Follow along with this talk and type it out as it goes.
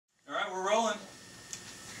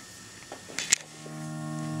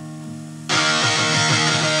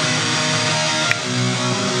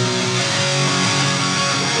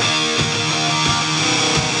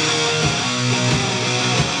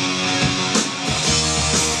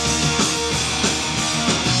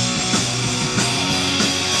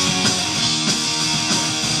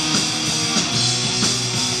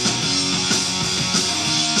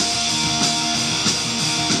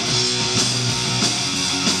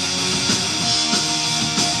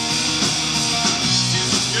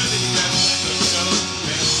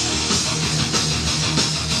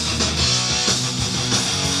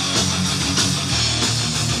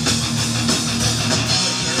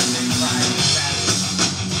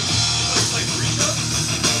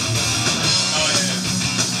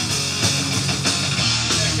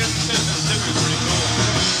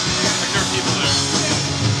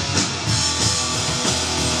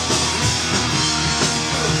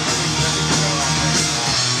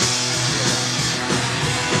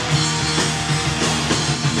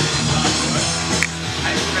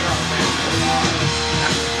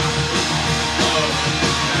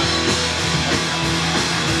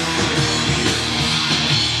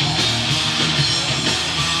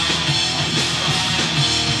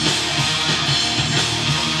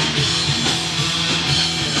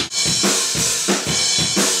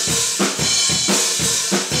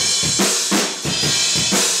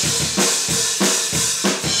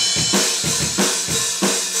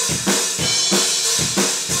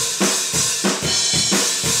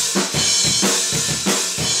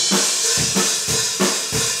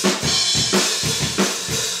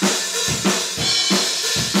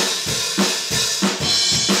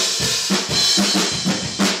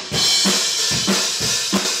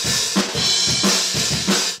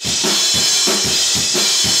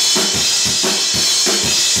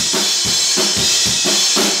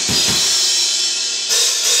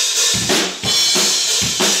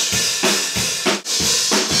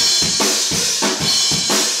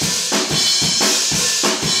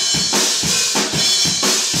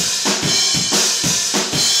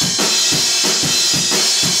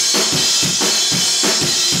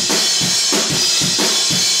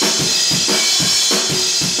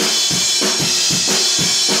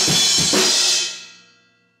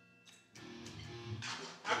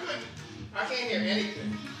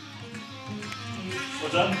anything.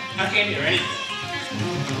 What's up? I can't hear anything.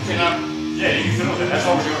 Yeah, you can fiddle with it. That's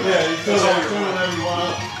all we're doing. Yeah, you can fiddle whatever you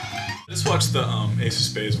want. Just watch the Ace of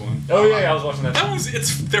Spades one. Oh yeah, I was watching that. That one's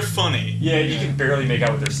they're funny. Yeah, you can barely make out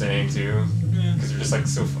what they're saying too, because they're just like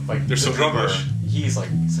so like they're so drummer. English. He's like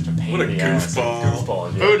such a pain What a in the ass.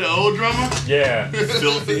 goofball. Yeah. Oh, the old drummer? Yeah.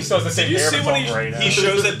 Filthy. He still has the same Did you hair see when right now. he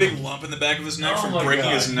shows that big lump in the back of his neck from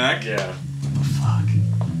breaking his neck? Yeah. Fuck.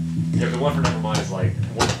 Yeah, the one for Nevermind is like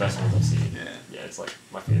one of the best ones I've seen. Yeah. Yeah, it's like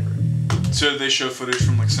my favorite. So they show footage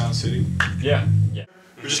from like Sound City? Yeah. Yeah.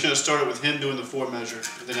 We're just going to start it with him doing the 4 measure,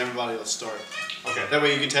 and then everybody will start. Okay. That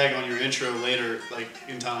way you can tag on your intro later, like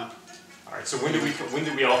in time. Alright, so when do we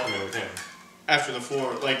all come in with him? After the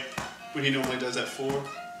 4, like when he normally does that 4.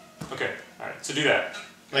 Okay, alright, so do that.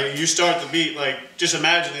 Like you start the beat, like just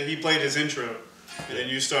imagine that he played his intro, and then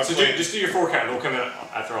you start playing. Just do your 4 count, and we'll come in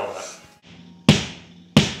after all of that.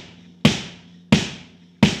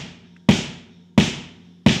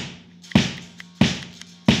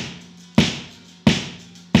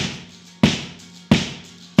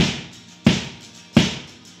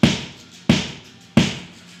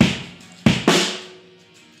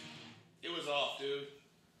 Dude.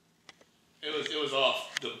 It was off.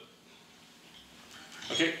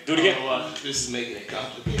 Okay, do it again. This is making it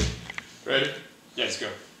complicated. Ready? Yeah, let's go.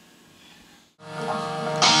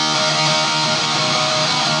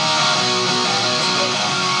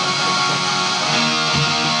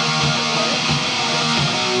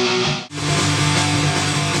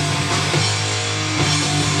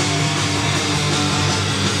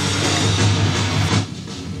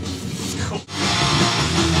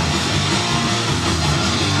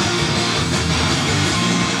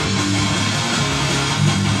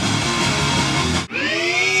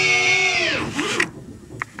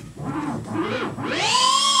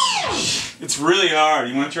 It's really hard.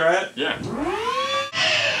 You want to try it? Yeah.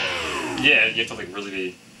 Yeah, you have to like really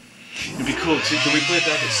be... It'd be cool too. Can we play it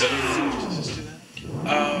back at 7? Just do that?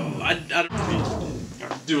 I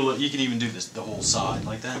don't do a, you can even do this the whole side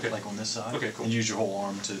like that, like on this side. Okay, cool. And use your whole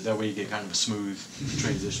arm to that way you get kind of a smooth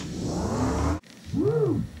transition.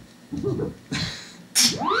 You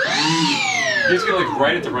just get like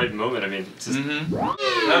right at the right moment. I mean, it's just...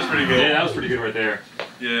 That was pretty good. Yeah, that was pretty good right there.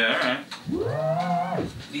 Yeah, alright.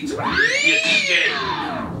 Need to be a DJ.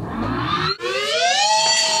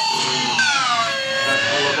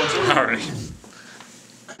 Alright.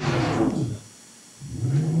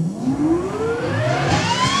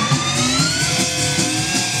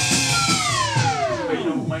 But you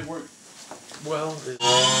know what might work well is...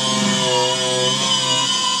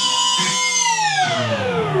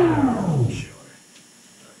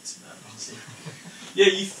 Yeah,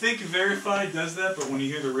 you think Verify does that, but when you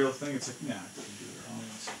hear the real thing, it's like, nah, it doesn't do it.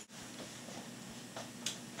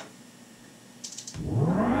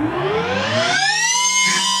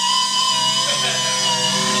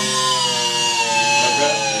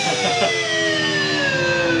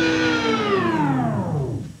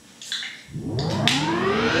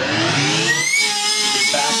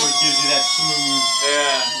 Backward gives you that smooth...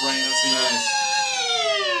 Yeah. Right, that's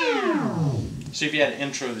nice. See, if you had an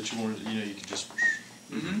intro that you wanted, you know, you could just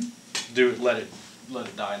do it, let it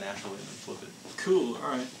die naturally, and then flip it. Cool,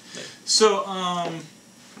 alright. So,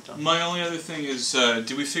 my only other thing is,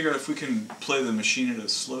 do we figure out if we can play the machine at a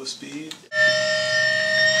slow speed?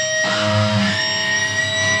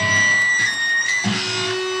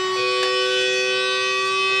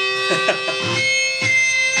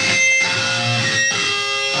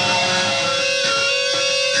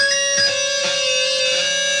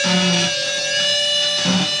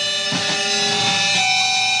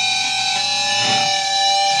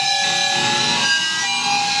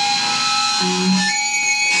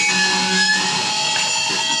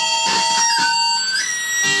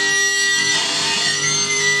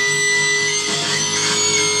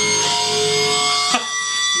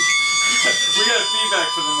 We got feedback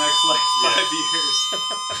for the next, like, 5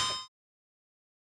 years.